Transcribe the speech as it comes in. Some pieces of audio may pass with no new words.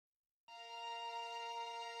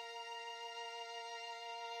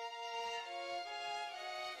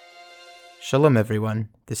Shalom everyone,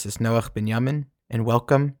 this is Noach Binyamin, and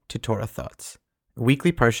welcome to Torah Thoughts, a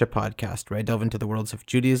weekly Parsha podcast where I delve into the worlds of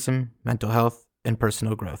Judaism, mental health, and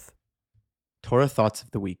personal growth. Torah Thoughts of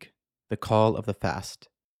the Week, the Call of the Fast.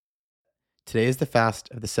 Today is the fast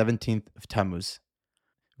of the 17th of Tammuz.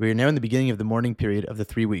 We are now in the beginning of the mourning period of the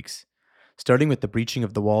 3 weeks, starting with the breaching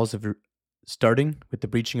of the walls of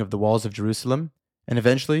Jerusalem, and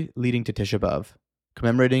eventually leading to Tisha B'Av,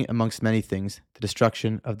 commemorating, amongst many things, the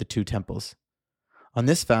destruction of the 2 temples. On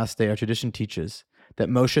this fast day, our tradition teaches that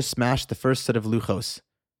Moshe smashed the first set of luchos,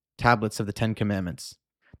 tablets of the 10 Commandments.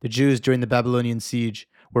 The Jews, during the Babylonian siege,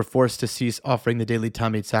 were forced to cease offering the daily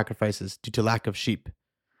Tamid sacrifices due to lack of sheep.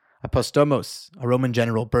 Apostomos, a Roman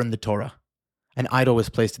general, burned the Torah. An idol was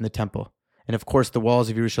placed in the temple, and of course the walls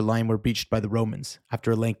of Yerushalayim were breached by the Romans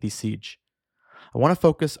after a lengthy siege. I want to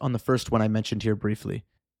focus on the first one I mentioned here briefly,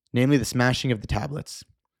 namely the smashing of the tablets.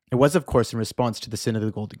 It was, of course, in response to the sin of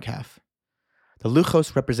the golden calf. The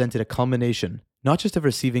luchos represented a culmination, not just of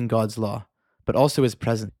receiving God's law, but also His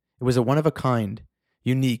presence. It was a one-of-a-kind,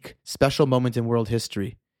 unique, special moment in world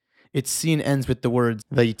history. Its scene ends with the words,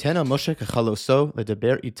 Vayitena Moshe kachaloso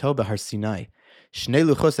ledaber ito behar Sinai, shnei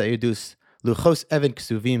luchos ha'edus, luchos even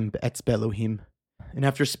ksuvim be'etzbe Elohim. And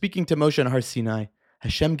after speaking to Moshe on Har Sinai,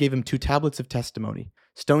 Hashem gave him 2 tablets of testimony,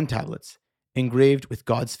 stone tablets, engraved with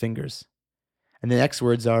God's fingers. And the next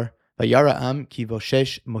words are, Vayara'am ki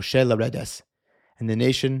voshesh Moshe laredes. And the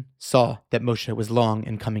nation saw that Moshe was long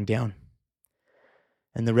in coming down.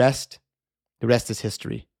 And the rest is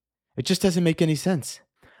history. It just doesn't make any sense.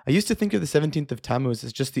 I used to think of the 17th of Tammuz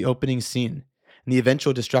as just the opening scene and the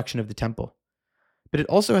eventual destruction of the temple. But it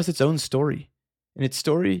also has its own story, and its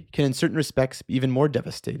story can in certain respects be even more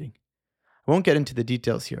devastating. I won't get into the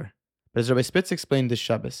details here, but as Rabbi Spitz explained this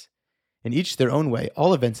Shabbos, in each their own way,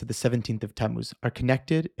 all events of the 17th of Tammuz are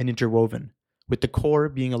connected and interwoven, with the core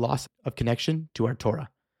being a loss of connection to our Torah.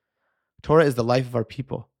 Torah is the life of our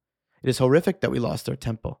people. It is horrific that we lost our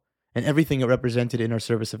temple, and everything it represented in our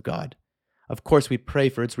service of God. Of course, we pray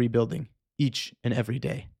for its rebuilding, each and every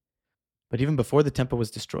day. But even before the temple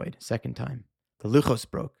was destroyed, second time, the luchos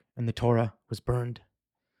broke, and the Torah was burned.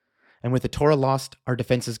 And with the Torah lost, our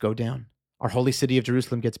defenses go down. Our holy city of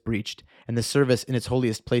Jerusalem gets breached, and the service in its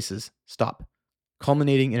holiest places stop,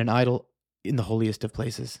 culminating in an idol in the holiest of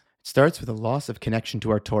places. It starts with a loss of connection to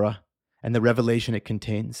our Torah and the revelation it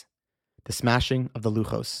contains, the smashing of the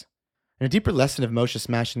luchos. And a deeper lesson of Moshe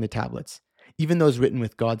smashing the tablets, even those written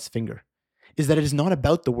with God's finger, is that it is not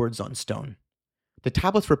about the words on stone. The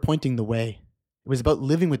tablets were pointing the way. It was about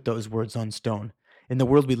living with those words on stone in the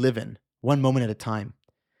world we live in, one moment at a time.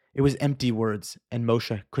 It was empty words, and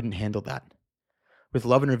Moshe couldn't handle that. With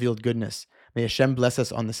love and revealed goodness, may Hashem bless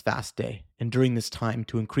us on this fast day and during this time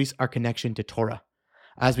to increase our connection to Torah.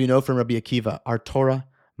 As we know from Rabbi Akiva, our Torah,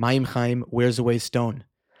 Mayim Chaim, wears away stone.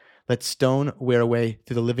 Let stone wear away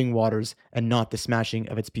through the living waters and not the smashing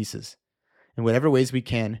of its pieces. In whatever ways we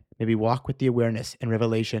can, may we walk with the awareness and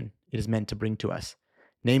revelation it is meant to bring to us,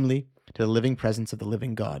 namely to the living presence of the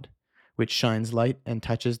living God, which shines light and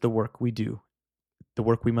touches the work we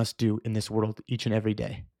must do in this world each and every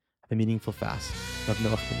day. Have a meaningful fast. Of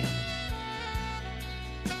Noach Binyamin.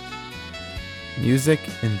 Music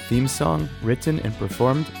and theme song written and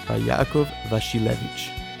performed by Yaakov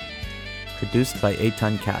Vashilevich. Produced by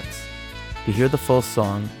Eitan Katz. To hear the full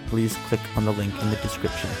song, please click on the link in the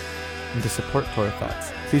description. And to support Torah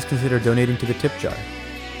Thoughts, please consider donating to the tip jar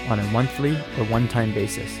on a monthly or one-time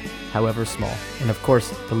basis, however small. And of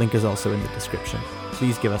course, the link is also in the description.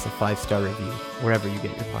 Please give us a 5-star review wherever you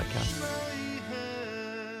get your podcasts.